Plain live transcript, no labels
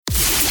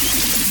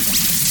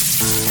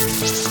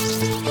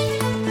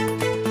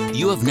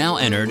You have now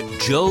entered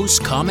Joe's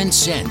Common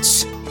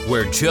Sense,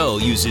 where Joe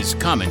uses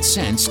common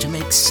sense to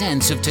make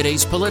sense of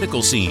today's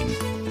political scene.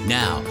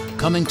 Now,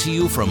 coming to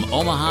you from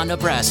Omaha,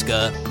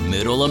 Nebraska,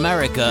 Middle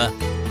America,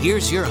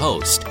 here's your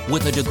host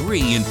with a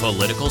degree in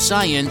political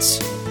science,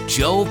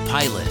 Joe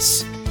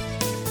Pilas.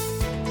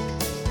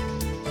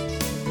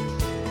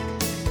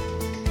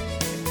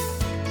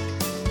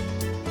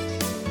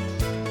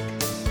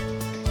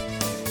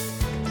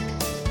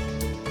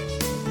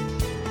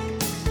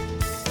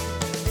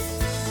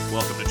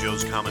 Welcome to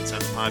Joe's Common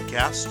Sense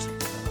Podcast.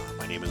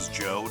 My name is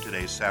Joe.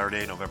 Today's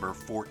Saturday, November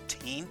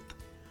 14th.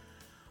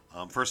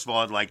 First of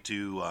all, I'd like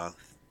to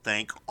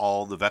thank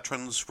all the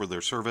veterans for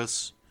their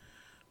service,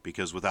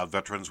 because without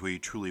veterans, we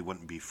truly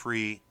wouldn't be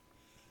free.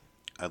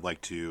 I'd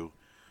like to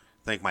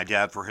thank my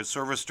dad for his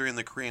service during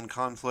the Korean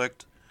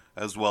conflict,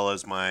 as well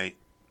as my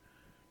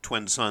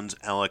twin sons,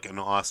 Alec and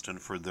Austin,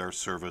 for their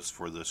service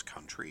for this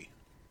country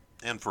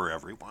and for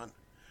everyone.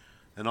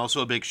 And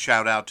also a big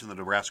shout out to the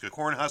Nebraska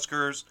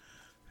Cornhuskers,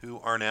 who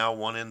are now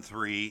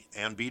 1-3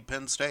 and beat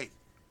Penn State.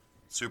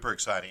 Super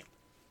exciting.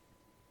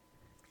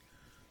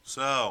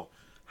 So,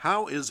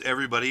 how is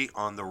everybody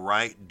on the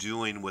right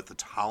doing with the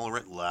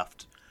tolerant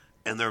left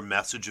and their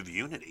message of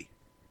unity?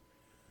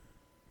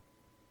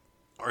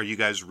 Are you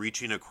guys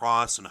reaching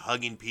across and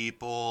hugging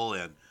people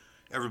and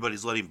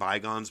everybody's letting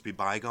bygones be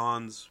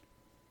bygones?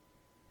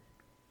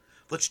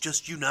 Let's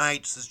just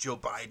unite, says Joe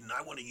Biden.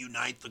 I want to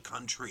unite the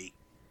country.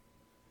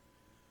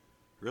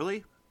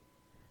 Really?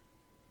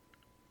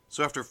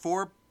 So after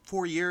four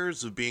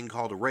years of being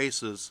called a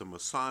racist, a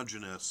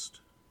misogynist,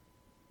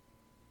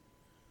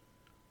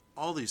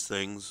 all these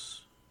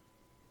things,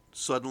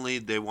 suddenly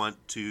they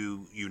want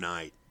to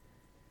unite.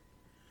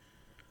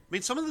 I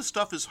mean, some of this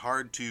stuff is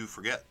hard to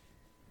forget.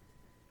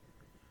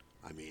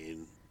 I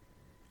mean,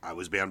 I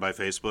was banned by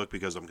Facebook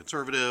because I'm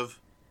conservative.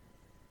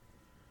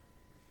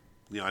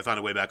 I found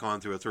a way back on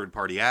through a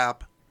third-party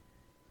app.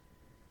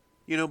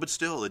 But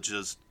still, it's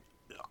just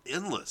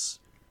endless.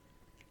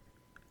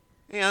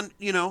 And,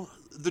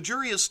 the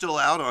jury is still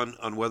out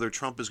on whether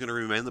Trump is going to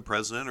remain the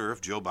president or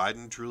if Joe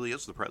Biden truly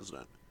is the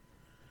president.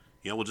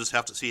 We'll just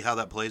have to see how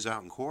that plays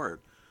out in court.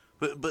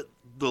 But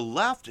the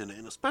left, and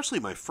especially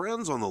my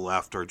friends on the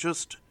left, are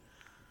just...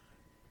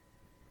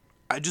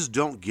 I just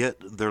don't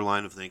get their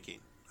line of thinking.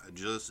 I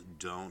just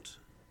don't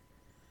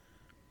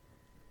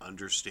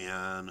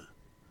understand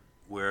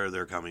where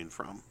they're coming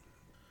from.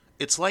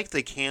 It's like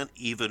they can't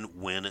even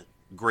win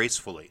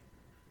gracefully.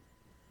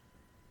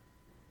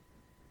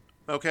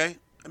 Okay?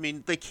 I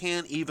mean, they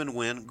can't even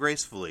win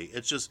gracefully.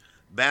 It's just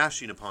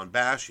bashing upon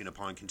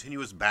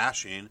continuous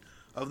bashing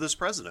of this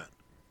president.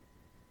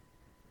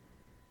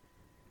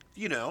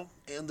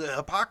 And the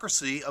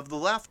hypocrisy of the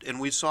left. And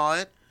we saw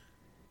it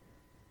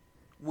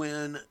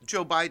when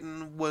Joe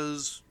Biden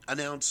was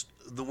announced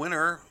the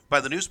winner by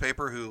the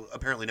newspaper, who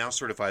apparently now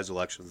certifies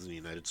elections in the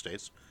United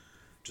States.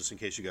 Just in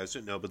case you guys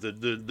didn't know, but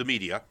the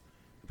media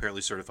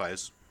apparently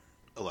certifies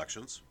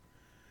elections.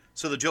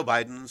 So that Joe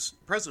Biden's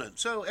president.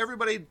 So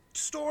everybody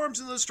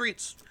storms into the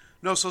streets.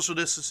 No social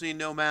distancing,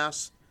 no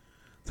masks.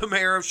 The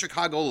mayor of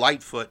Chicago,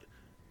 Lightfoot.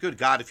 Good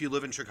God, if you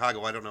live in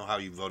Chicago, I don't know how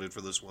you voted for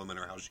this woman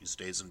or how she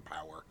stays in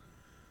power.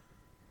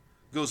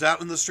 Goes out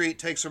in the street,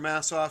 takes her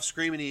mask off,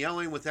 screaming and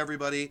yelling with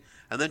everybody.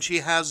 And then she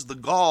has the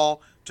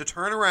gall to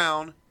turn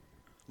around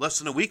less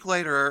than a week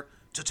later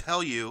to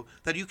tell you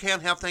that you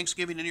can't have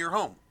Thanksgiving in your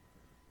home.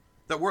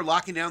 That we're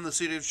locking down the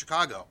city of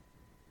Chicago.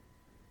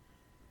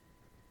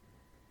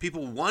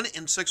 People, 1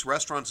 in 6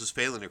 restaurants is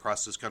failing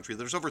across this country.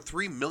 There's over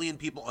 3 million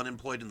people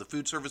unemployed in the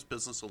food service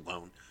business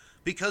alone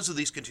because of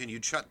these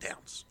continued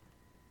shutdowns.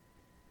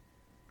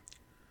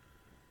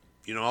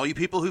 All you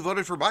people who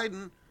voted for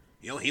Biden,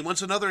 he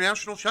wants another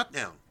national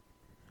shutdown.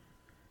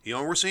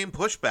 We're seeing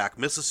pushback.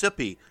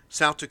 Mississippi,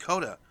 South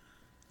Dakota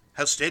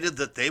have stated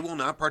that they will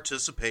not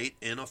participate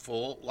in a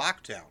full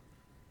lockdown.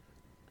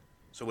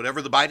 So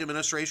whatever the Biden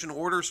administration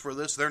orders for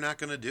this, they're not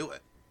going to do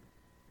it.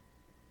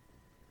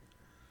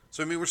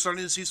 So, we're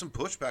starting to see some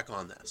pushback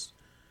on this.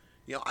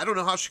 I don't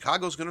know how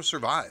Chicago's going to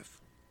survive.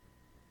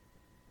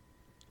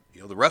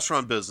 The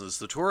restaurant business,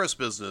 the tourist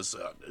business,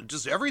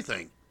 just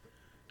everything.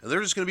 And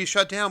they're just going to be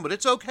shut down, but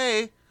it's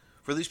okay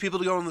for these people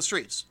to go on the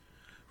streets.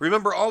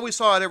 Remember, all we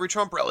saw at every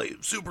Trump rally,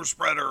 super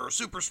spreader,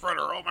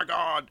 oh my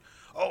God.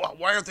 Oh,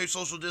 why aren't they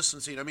social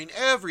distancing? I mean,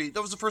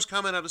 that was the first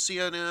comment out of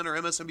CNN or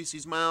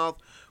MSNBC's mouth,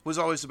 was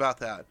always about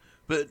that.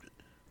 But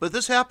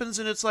this happens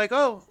and it's like,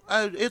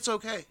 it's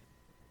okay.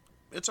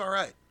 It's all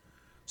right.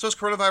 So is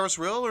coronavirus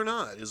real or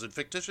not? Is it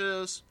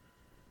fictitious?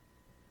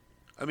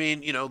 I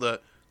mean,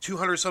 the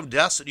 200-some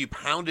deaths that you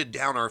pounded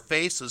down our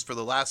faces for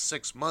the last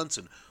 6 months,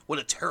 and what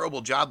a terrible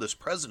job this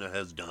president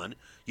has done,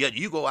 yet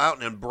you go out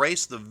and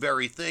embrace the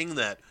very thing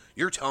that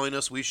you're telling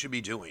us we should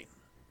be doing.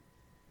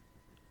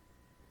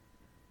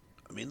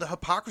 I mean, the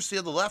hypocrisy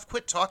of the left,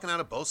 quit talking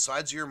out of both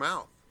sides of your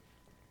mouth.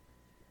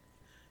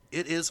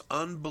 It is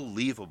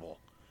unbelievable.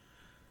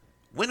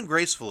 Win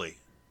gracefully.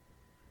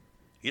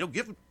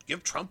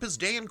 Give Trump his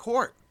day in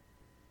court.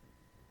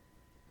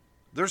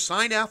 There's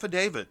signed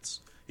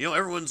affidavits.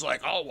 Everyone's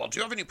like, oh, well, do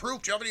you have any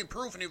proof? Do you have any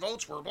proof? Any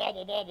votes for blah,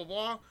 blah, blah, blah,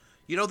 blah?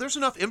 There's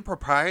enough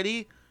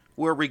impropriety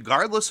where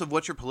regardless of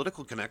what your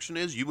political connection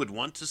is, you would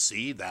want to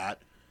see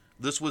that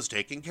this was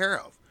taken care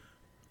of.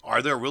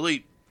 Are there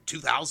really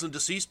 2,000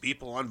 deceased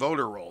people on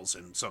voter rolls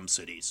in some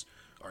cities?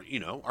 Or,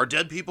 are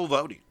dead people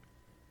voting?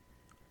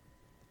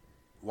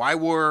 Why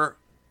were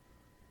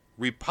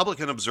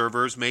Republican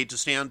observers made to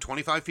stand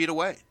 25 feet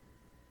away?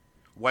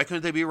 Why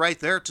couldn't they be right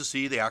there to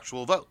see the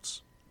actual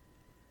votes?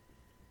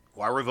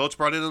 Why were votes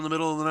brought in the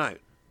middle of the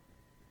night?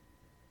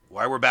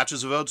 Why were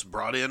batches of votes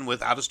brought in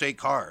with out-of-state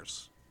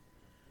cars?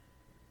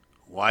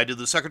 Why did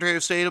the Secretary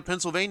of State of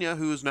Pennsylvania,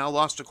 who has now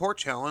lost a court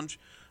challenge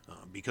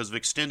because of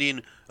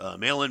extending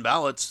mail-in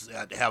ballots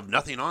that have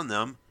nothing on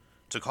them,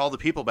 to call the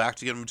people back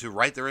to get them to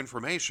write their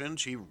information,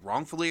 she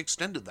wrongfully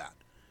extended that.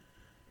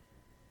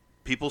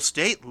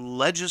 State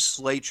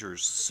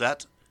legislatures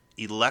set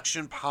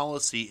election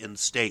policy in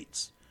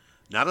states.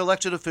 Not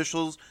elected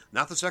officials,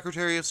 not the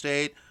Secretary of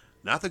State,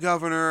 not the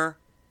governor.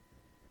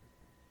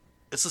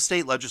 It's the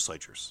state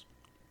legislatures.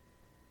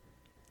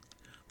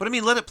 But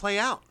let it play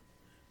out.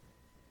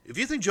 If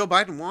you think Joe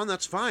Biden won,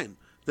 that's fine.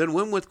 Then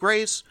win with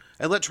grace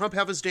and let Trump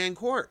have his day in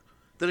court.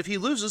 Then if he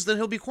loses, then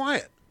he'll be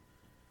quiet.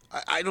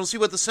 I don't see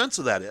what the sense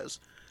of that is.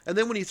 And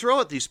then when you throw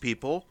at these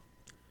people,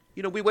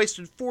 we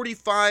wasted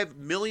 $45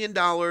 million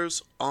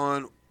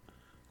on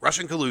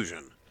Russian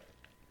collusion.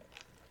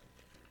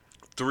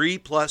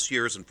 3+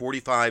 years and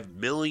 $45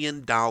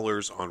 million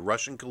on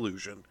Russian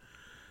collusion.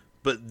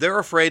 But they're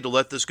afraid to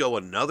let this go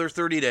another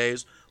 30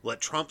 days, let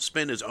Trump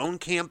spend his own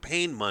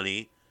campaign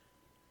money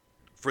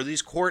for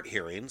these court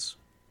hearings.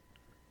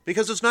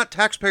 Because it's not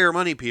taxpayer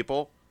money,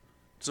 people.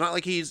 It's not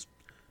like he's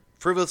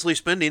frivolously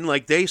spending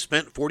like they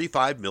spent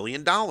 $45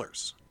 million.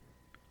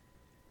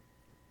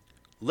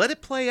 Let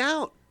it play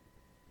out.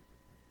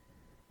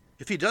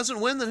 If he doesn't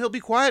win, then he'll be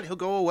quiet. He'll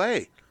go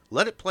away.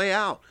 Let it play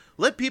out.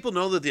 Let people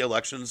know that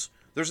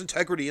there's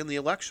integrity in the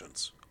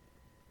elections.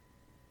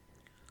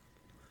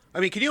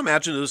 Can you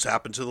imagine this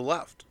happened to the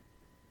left?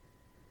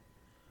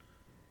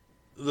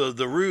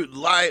 The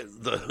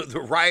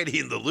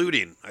rioting, the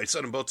looting. I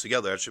said them both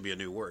together. That should be a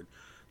new word.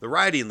 The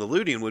rioting, the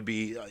looting would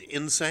be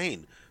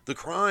insane. The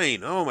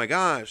crying, oh my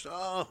gosh,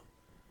 oh.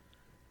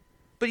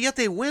 But yet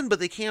they win, but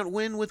they can't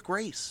win with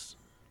grace.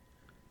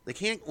 They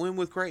can't win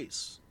with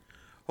grace.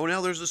 Oh,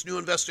 now there's this new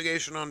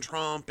investigation on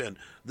Trump and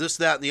this,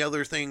 that, and the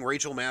other thing.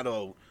 Rachel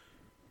Maddow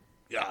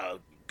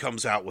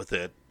comes out with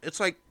it. It's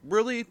like,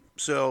 really?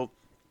 So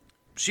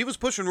she was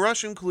pushing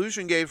Russian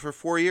collusion gate for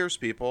 4 years,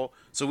 people.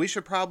 So we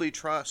should probably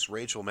trust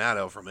Rachel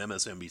Maddow from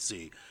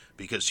MSNBC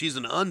because she's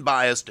an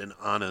unbiased and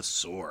honest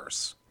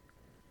source.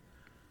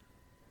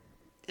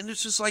 And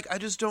it's just like, I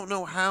just don't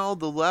know how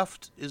the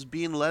left is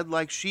being led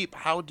like sheep.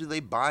 How do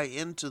they buy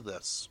into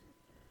this?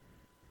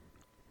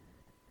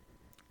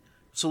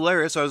 It's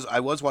hilarious. I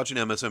was watching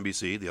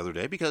MSNBC the other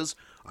day because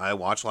I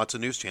watch lots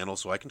of news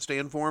channels so I can stay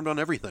informed on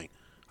everything.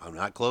 I'm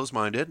not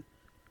closed-minded.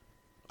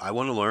 I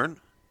want to learn.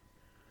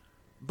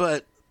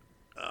 But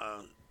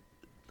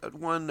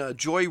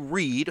Joy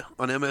Reid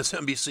on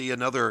MSNBC,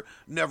 another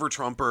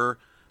never-Trumper,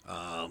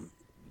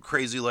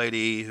 crazy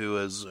lady who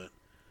is...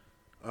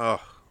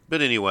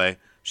 but anyway,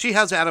 she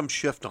has Adam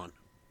Schiff on.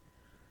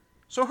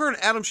 So her and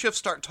Adam Schiff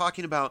start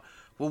talking about,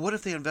 well, what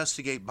if they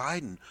investigate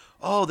Biden?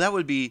 Oh, that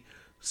would be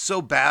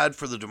so bad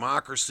for the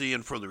democracy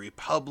and for the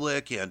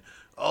republic, and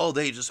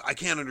I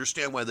can't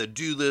understand why they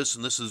do this,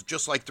 and this is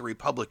just like the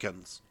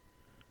Republicans.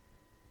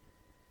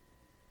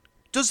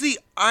 Does the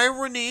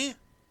irony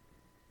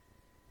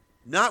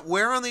not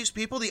wear on these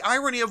people? The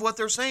irony of what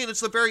they're saying,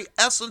 it's the very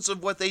essence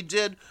of what they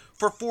did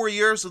for 4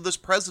 years of this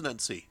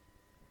presidency.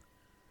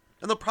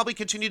 And they'll probably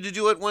continue to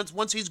do it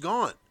once he's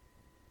gone.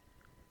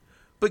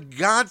 But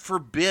God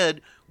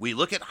forbid we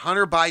look at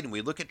Hunter Biden,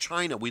 we look at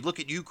China, we look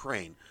at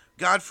Ukraine.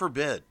 God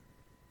forbid.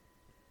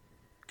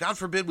 God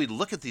forbid we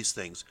look at these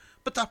things.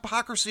 But the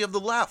hypocrisy of the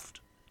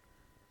left.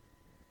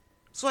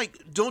 It's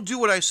like, don't do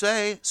what I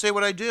say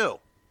what I do.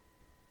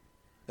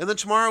 And then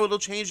tomorrow it'll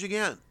change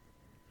again.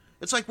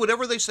 It's like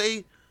whatever they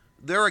say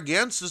they're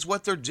against is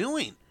what they're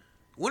doing.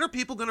 When are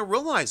people going to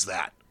realize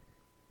that?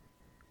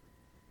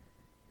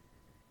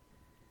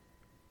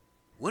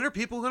 When are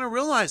people going to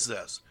realize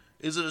this?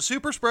 Is it a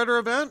super spreader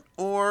event,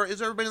 or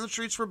is everybody in the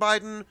streets for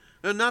Biden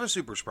and not a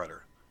super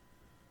spreader?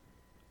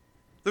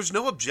 There's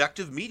no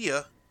objective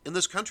media in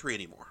this country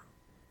anymore.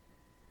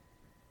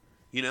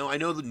 I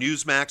know the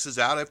Newsmax is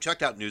out. I've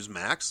checked out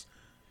Newsmax.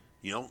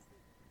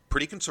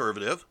 Pretty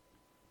conservative.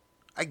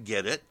 I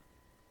get it.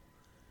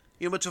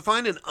 But to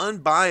find an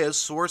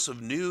unbiased source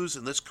of news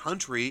in this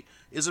country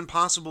is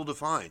impossible to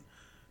find.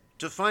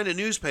 To find a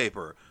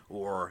newspaper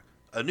or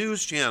a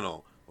news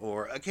channel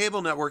or a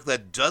cable network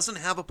that doesn't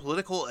have a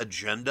political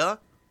agenda,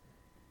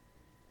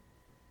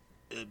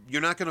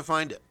 you're not going to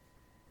find it.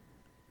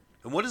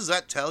 And what does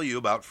that tell you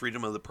about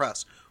freedom of the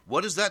press?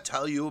 What does that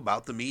tell you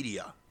about the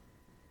media?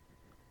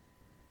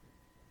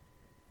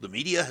 The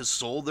media has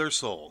sold their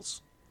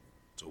souls.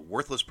 It's a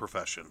worthless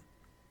profession.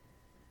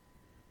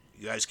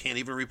 You guys can't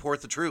even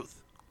report the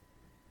truth.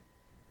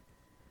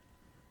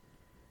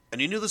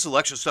 And you knew this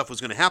election stuff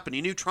was going to happen.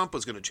 You knew Trump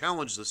was going to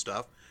challenge this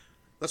stuff.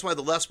 That's why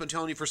the left's been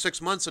telling you for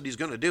 6 months that he's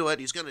going to do it.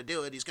 He's going to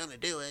do it. He's going to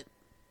do it.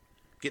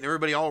 Getting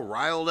everybody all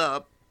riled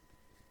up.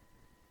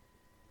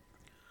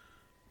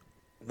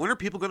 When are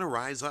people going to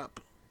rise up?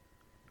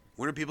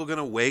 When are people going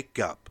to wake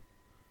up?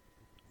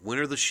 When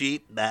are the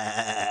sheep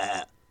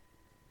going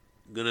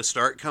to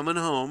start coming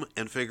home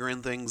and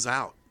figuring things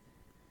out?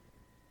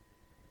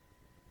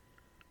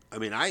 I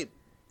mean, I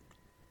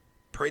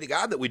pray to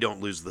God that we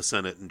don't lose the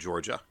Senate in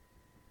Georgia.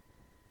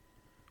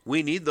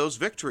 We need those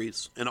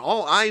victories, and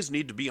all eyes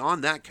need to be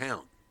on that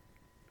count.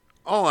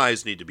 All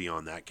eyes need to be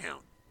on that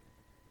count.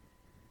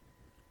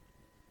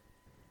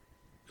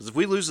 Because if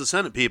we lose the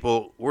Senate,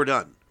 people, we're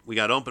done. We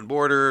got open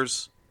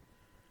borders.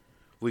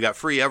 We got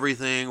free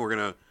everything. We're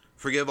going to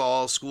forgive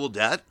all school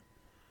debt.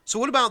 So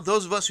what about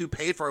those of us who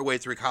paid for our way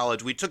through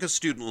college? We took a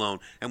student loan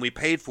and we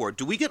paid for it.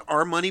 Do we get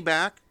our money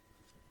back?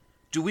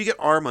 Do we get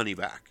our money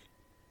back?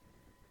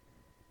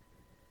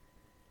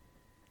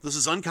 This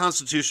is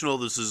unconstitutional.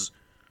 This is,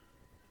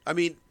 I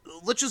mean,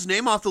 let's just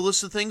name off the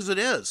list of things it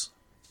is.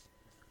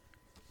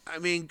 I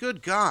mean,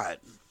 good God.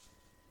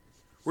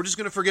 We're just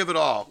going to forgive it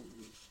all.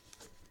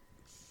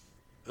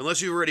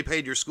 Unless you already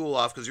paid your school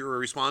off because you were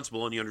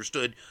responsible and you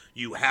understood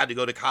you had to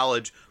go to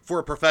college for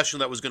a profession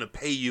that was going to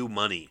pay you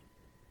money.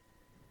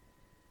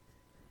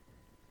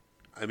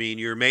 I mean,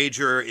 your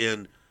major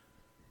in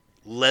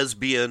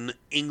lesbian,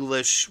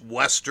 English,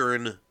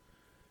 Western,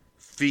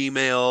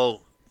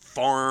 female,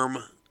 farm,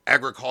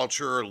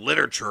 agriculture,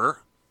 literature.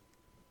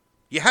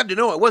 You had to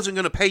know it wasn't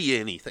going to pay you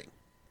anything.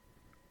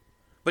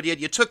 But yet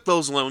you took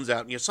those loans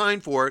out and you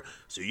signed for it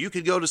so you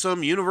could go to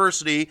some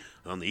university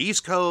on the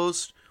East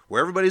Coast where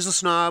everybody's a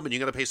snob and you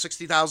got to pay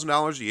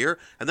 $60,000 a year.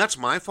 And that's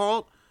my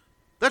fault?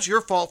 That's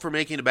your fault for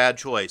making a bad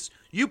choice.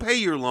 You pay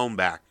your loan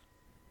back.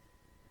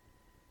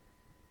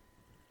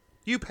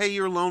 You pay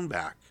your loan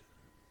back.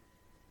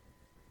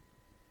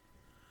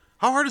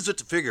 How hard is it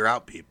to figure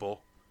out,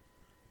 people?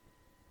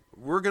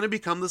 We're going to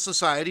become the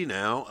society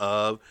now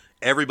of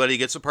everybody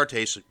gets a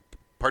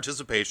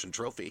participation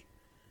trophy.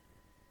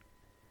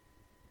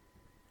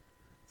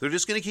 They're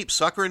just going to keep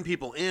suckering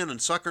people in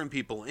and suckering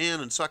people in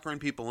and suckering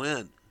people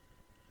in.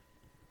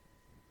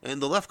 And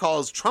the left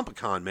calls Trump a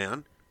con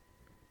man.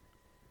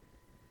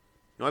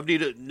 You know,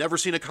 I've never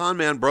seen a con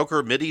man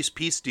broker Mideast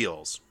peace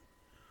deals.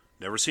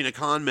 Never seen a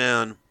con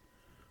man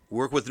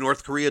work with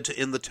North Korea to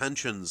end the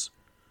tensions.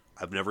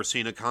 I've never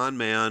seen a con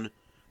man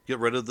get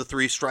rid of the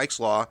 3 strikes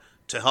law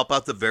to help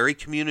out the very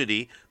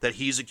community that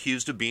he's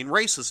accused of being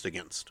racist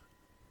against.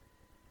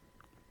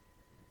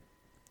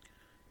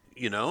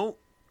 You know,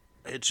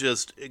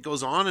 it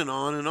goes on and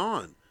on and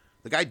on.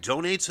 The guy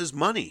donates his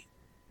money.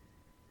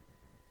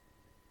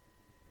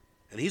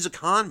 And he's a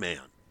con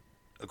man,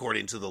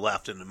 according to the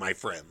left and my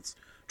friends.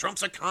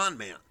 Trump's a con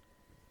man.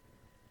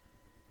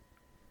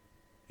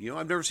 You know,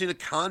 I've never seen a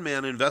con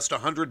man invest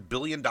 $100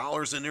 billion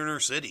in inner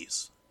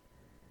cities.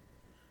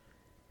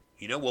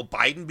 You know, will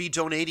Biden be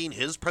donating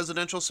his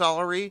presidential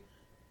salary?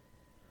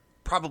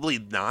 Probably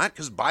not,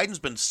 because Biden's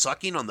been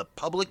sucking on the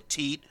public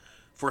teat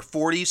for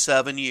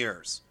 47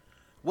 years.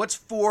 What's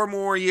 4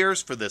 more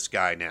years for this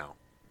guy now?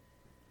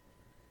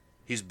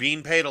 He's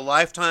being paid a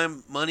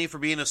lifetime money for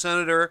being a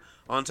senator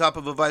on top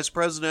of a vice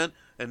president,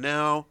 and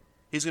now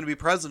he's going to be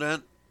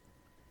president.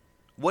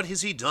 What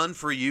has he done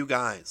for you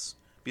guys?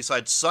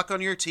 Besides suck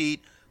on your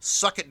teat,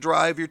 suck it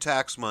dry of your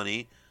tax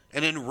money,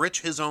 and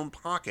enrich his own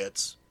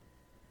pockets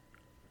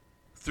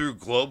through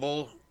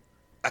global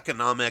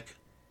economic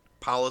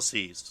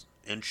policies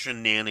and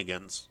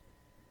shenanigans.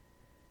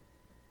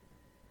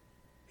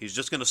 He's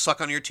just going to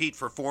suck on your teat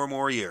for 4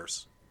 more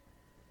years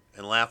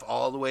and laugh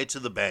all the way to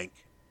the bank.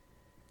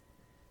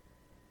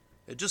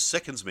 It just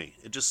sickens me.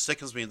 It just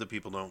sickens me that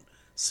people don't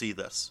see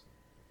this.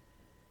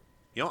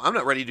 You know, I'm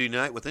not ready to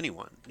unite with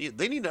anyone.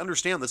 They need to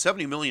understand that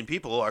 70 million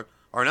people are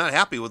not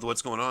happy with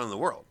what's going on in the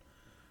world.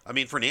 I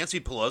mean, for Nancy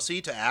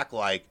Pelosi to act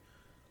like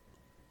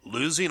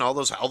losing all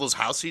those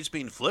House seats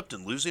being flipped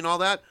and losing all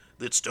that,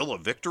 it's still a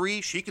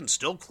victory. She can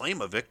still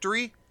claim a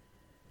victory.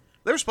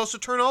 They're supposed to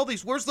turn all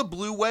these. Where's the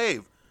blue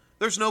wave?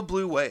 There's no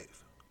blue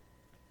wave.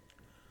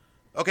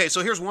 Okay,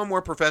 so here's one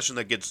more profession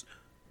that gets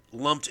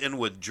lumped in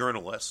with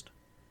journalist.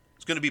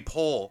 It's going to be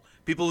poll.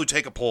 People who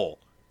take a poll.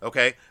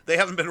 Okay? They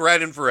haven't been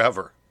writing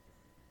forever.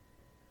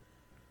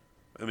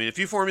 I mean, if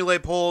you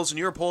formulate polls and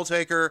you're a poll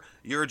taker,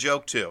 you're a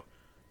joke too.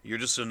 You're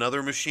just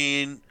another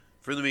machine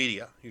for the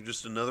media. You're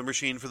just another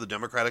machine for the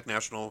Democratic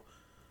National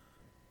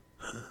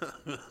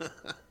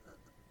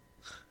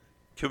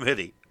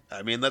Committee.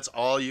 I mean, that's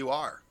all you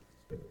are.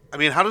 I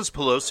mean, how does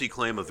Pelosi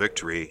claim a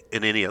victory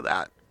in any of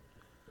that?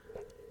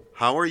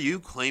 How are you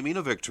claiming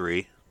a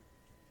victory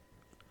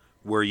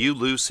where you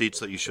lose seats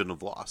that you shouldn't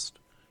have lost?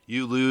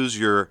 You lose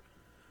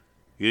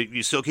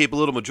you still keep a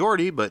little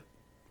majority, but,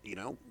 you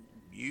know,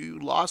 you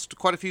lost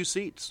quite a few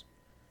seats.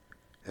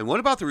 And what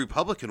about the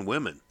Republican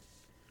women?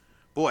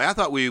 Boy, I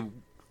thought we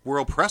were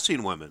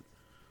oppressing women.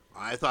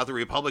 I thought the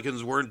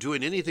Republicans weren't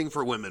doing anything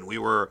for women. We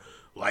were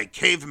like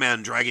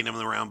cavemen dragging them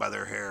around by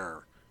their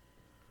hair.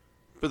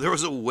 But there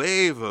was a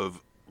wave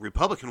of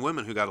Republican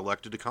women who got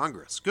elected to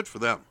Congress. Good for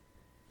them.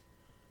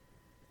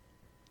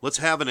 Let's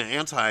have an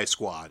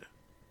anti-squad.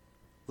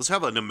 Let's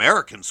have an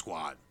American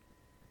squad.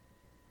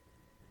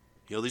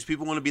 You know, these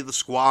people want to be the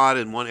squad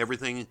and want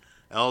everything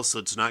else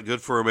that's not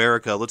good for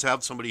America. Let's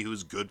have somebody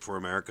who's good for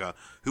America,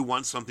 who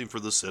wants something for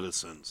the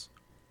citizens.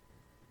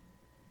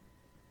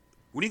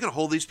 When are you going to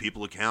hold these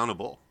people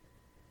accountable?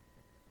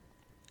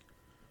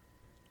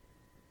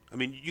 I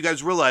mean, you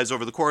guys realize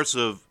over the course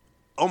of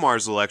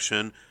Omar's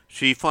election,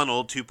 she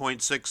funneled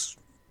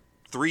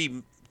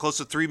 $2.63, close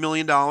to $3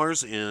 million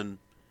in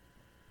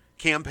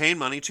campaign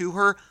money to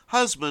her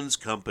husband's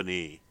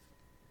company.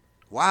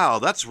 Wow,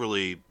 that's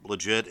really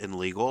legit and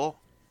legal.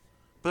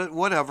 But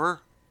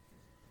whatever.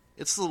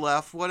 It's the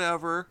left,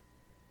 whatever.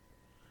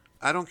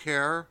 I don't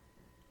care.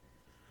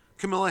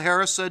 Kamala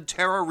Harris said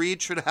Tara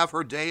Reade should have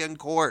her day in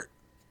court.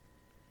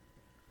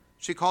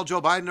 She called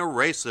Joe Biden a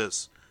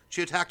racist.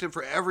 She attacked him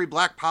for every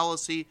black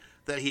policy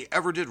that he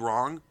ever did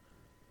wrong.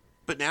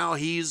 But now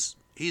he's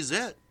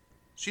it.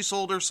 She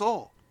sold her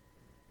soul.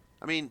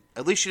 I mean,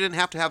 at least she didn't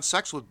have to have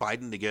sex with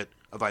Biden to get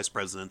a vice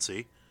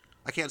presidency.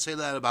 I can't say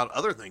that about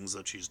other things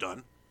that she's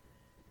done.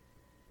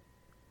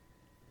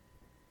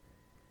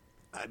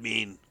 I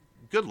mean,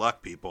 good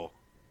luck, people.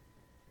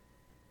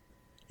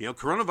 You know,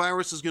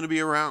 coronavirus is going to be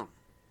around.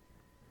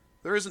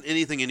 There isn't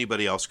anything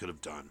anybody else could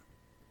have done.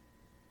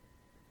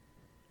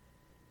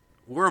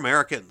 We're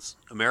Americans.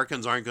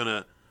 Americans aren't going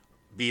to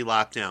be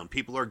locked down.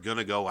 People are going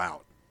to go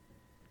out.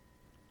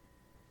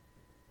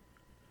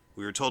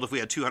 We were told if we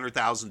had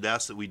 200,000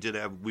 deaths that we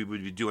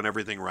would be doing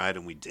everything right,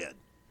 and we did.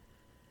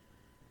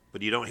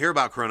 But you don't hear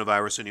about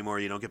coronavirus anymore.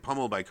 You don't get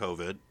pummeled by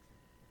COVID.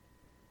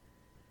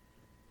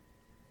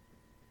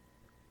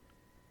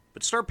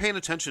 But start paying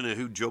attention to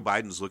who Joe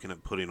Biden's looking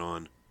at putting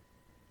on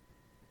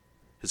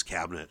his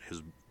cabinet,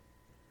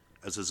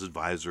 as his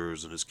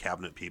advisors and his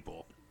cabinet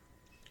people.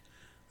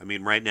 I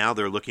mean, right now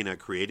they're looking at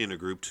creating a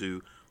group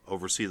to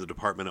oversee the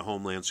Department of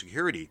Homeland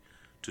Security,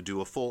 to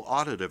do a full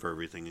audit of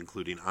everything,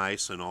 including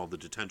ICE and all the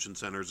detention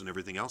centers and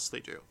everything else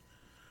they do.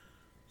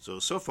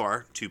 So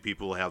far, 2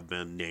 people have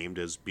been named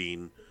as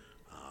being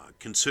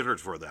considered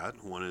for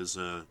that. One is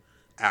an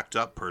ACT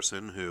UP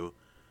person who,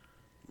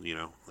 you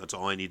know, that's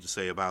all I need to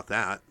say about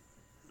that.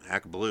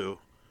 Act blue,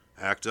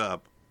 act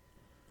up.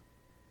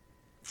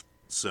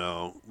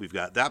 So we've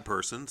got that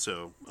person,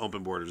 so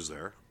open borders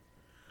there.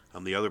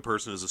 The other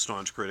person is a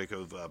staunch critic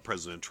of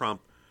President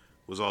Trump,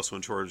 was also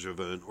in charge of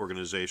an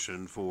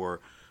organization for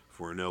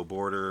no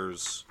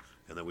borders,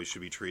 and that we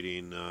should be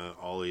treating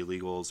all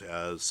illegals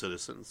as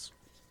citizens.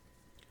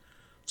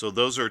 So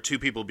those are 2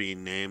 people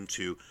being named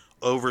to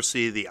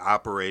oversee the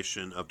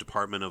operation of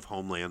Department of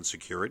Homeland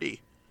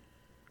Security,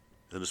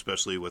 and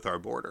especially with our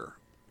border.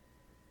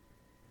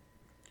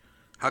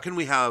 How can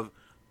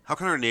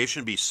our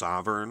nation be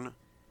sovereign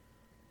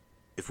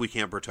if we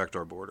can't protect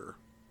our border?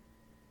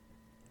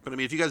 But I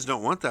mean, if you guys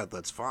don't want that,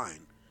 that's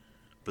fine.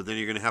 But then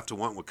you're going to have to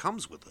want what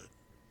comes with it.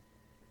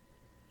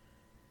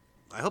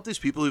 I hope these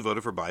people who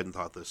voted for Biden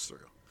thought this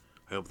through.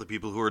 I hope the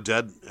people who are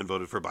dead and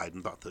voted for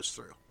Biden thought this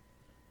through.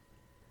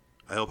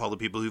 I hope all the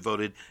people who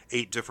voted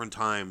 8 different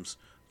times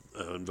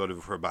and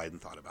voted for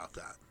Biden thought about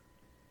that.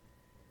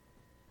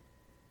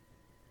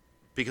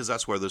 Because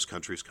that's where this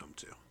country's come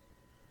to.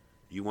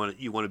 You want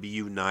to be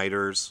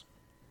uniters.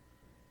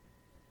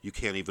 You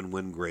can't even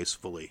win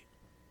gracefully.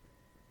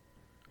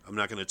 I'm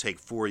not going to take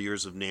 4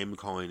 years of name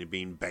calling and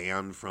being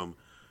banned from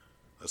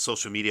a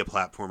social media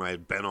platform I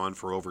had been on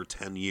for over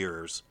 10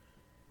 years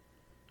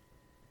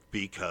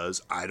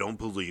because I don't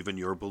believe in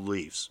your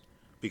beliefs.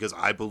 Because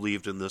I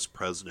believed in this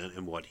president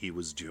and what he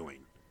was doing.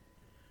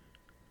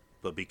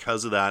 But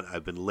because of that,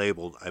 I've been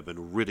labeled, I've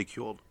been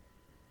ridiculed.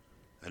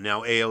 And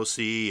now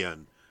AOC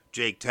and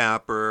Jake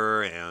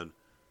Tapper and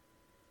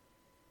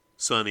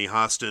Sonny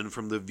Hostin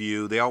from The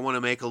View, they all want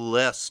to make a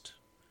list.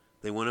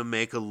 They want to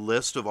make a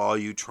list of all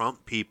you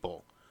Trump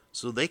people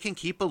so they can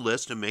keep a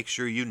list and make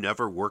sure you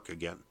never work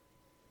again.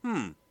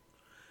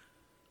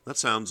 That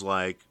sounds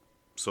like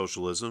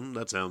socialism.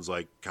 That sounds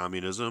like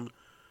communism.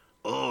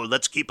 Oh,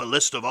 let's keep a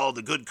list of all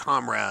the good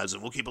comrades,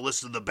 and we'll keep a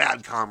list of the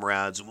bad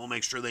comrades, and we'll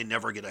make sure they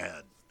never get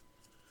ahead.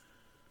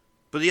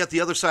 But yet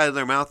the other side of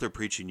their mouth, they're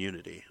preaching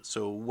unity.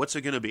 So what's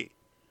it going to be?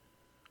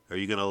 Are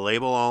you going to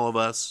label all of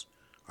us?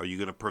 Are you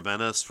going to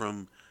prevent us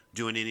from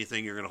doing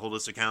anything? You're going to hold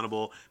us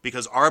accountable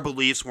because our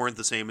beliefs weren't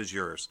the same as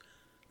yours.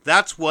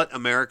 That's what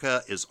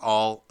America is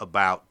all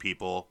about,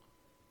 people.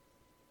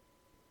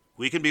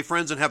 We can be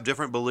friends and have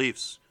different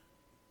beliefs.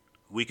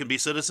 We can be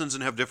citizens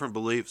and have different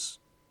beliefs.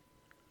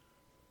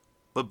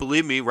 But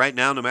believe me, right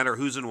now, no matter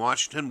who's in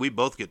Washington, we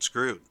both get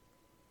screwed.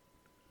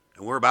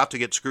 And we're about to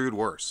get screwed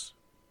worse.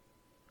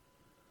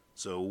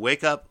 So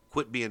wake up,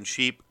 quit being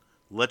sheep.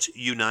 Let's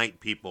unite,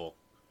 people.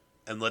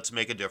 And let's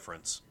make a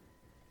difference.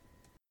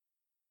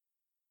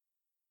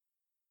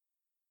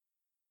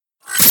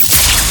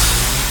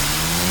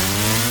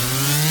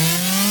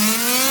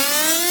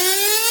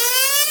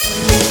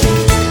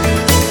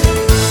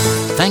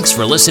 Thanks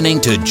for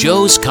listening to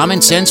Joe's Common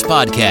Sense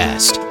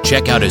Podcast.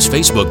 Check out his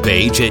Facebook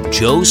page at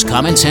Joe's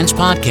Common Sense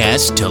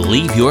Podcast to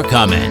leave your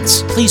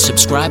comments. Please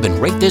subscribe and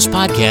rate this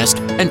podcast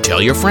and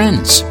tell your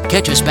friends.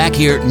 Catch us back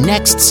here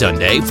next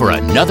Sunday for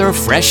another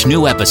fresh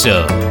new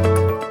episode.